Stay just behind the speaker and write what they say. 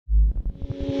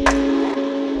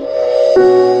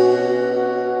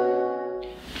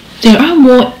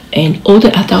more and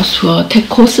older adults will take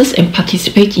courses and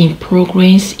participate in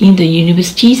programs in the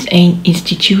universities and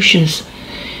institutions.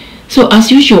 So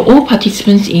as usual, all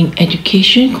participants in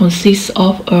education consist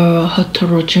of a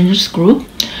heterogeneous group.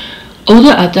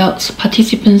 Older adults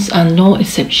participants are no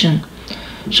exception.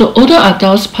 So older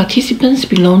adults participants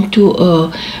belong to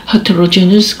a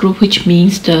heterogeneous group, which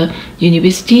means the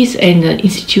universities and the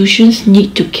institutions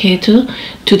need to cater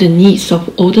to the needs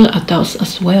of older adults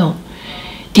as well.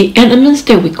 The elements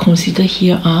that we consider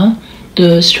here are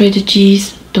the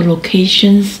strategies, the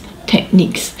locations,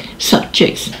 techniques,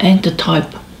 subjects, and the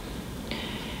type.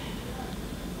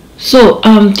 So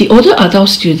the older adult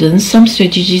students, some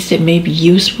strategies that may be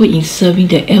useful in serving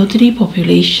the elderly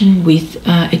population with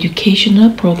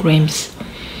educational programs.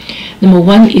 Number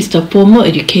one is the formal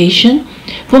education.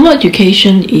 Formal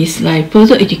education is like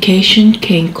further education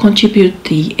can contribute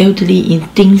the elderly in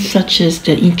things such as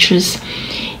the interest,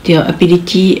 their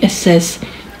ability, access,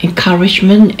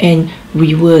 encouragement, and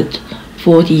reward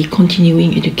for the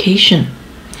continuing education.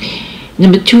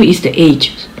 Number two is the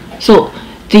age. So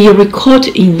the record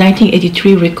in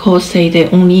 1983 records say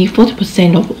that only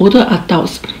 40% of older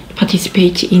adults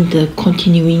participate in the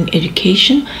continuing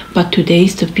education, but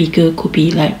today's the figure could be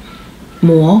like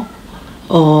more,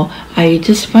 or I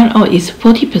just found out it's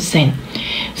 40%.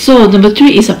 So number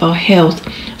three is about health.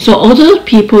 So older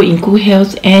people in good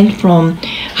health and from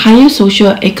higher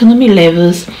socio-economic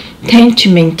levels tend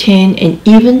to maintain and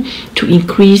even to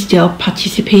increase their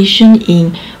participation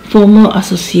in formal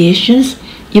associations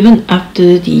even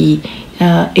after the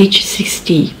age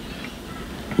 60.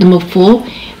 Number four,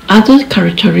 other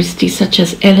characteristics such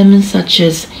as elements such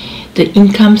as the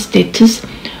income status,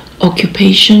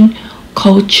 occupation,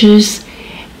 cultures,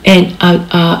 and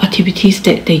activities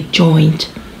that they joined.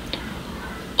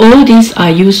 All these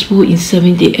are useful in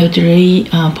serving the elderly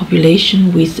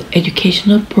population with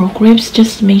educational programs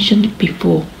just mentioned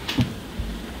before.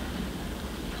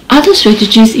 Other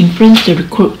strategies influence the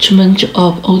recruitment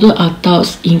of older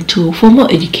adults into formal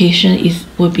education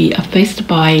will be affected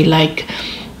by like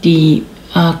the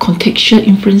contextual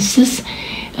influences,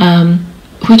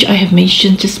 which I have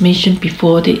just mentioned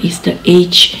before. There is the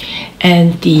age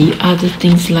and the other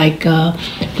things like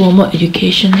formal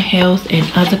education, health, and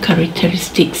other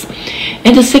characteristics.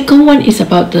 And the second one is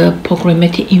about the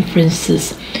programmatic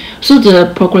influences. So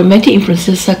the programmatic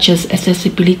influences such as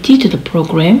accessibility to the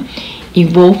program,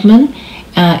 involvement,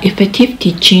 effective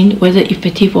teaching, whether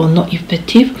effective or not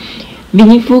effective,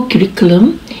 meaningful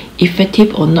curriculum,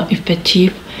 effective or not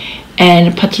effective,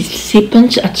 and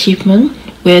participant achievement,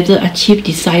 whether achieve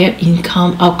desired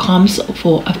outcomes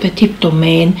for affective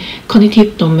domain,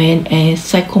 cognitive domain, and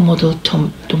psychomotor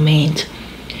domain.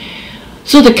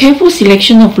 So the careful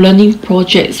selection of learning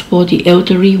projects for the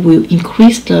elderly will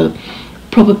increase the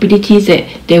probability that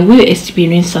they will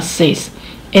experience success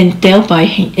and thereby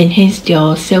enhance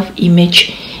their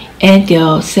self-image and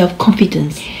their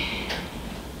self-confidence.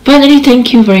 Finally,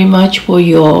 thank you very much for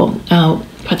your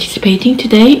participating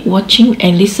today, watching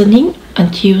and listening.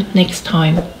 Until next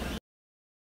time.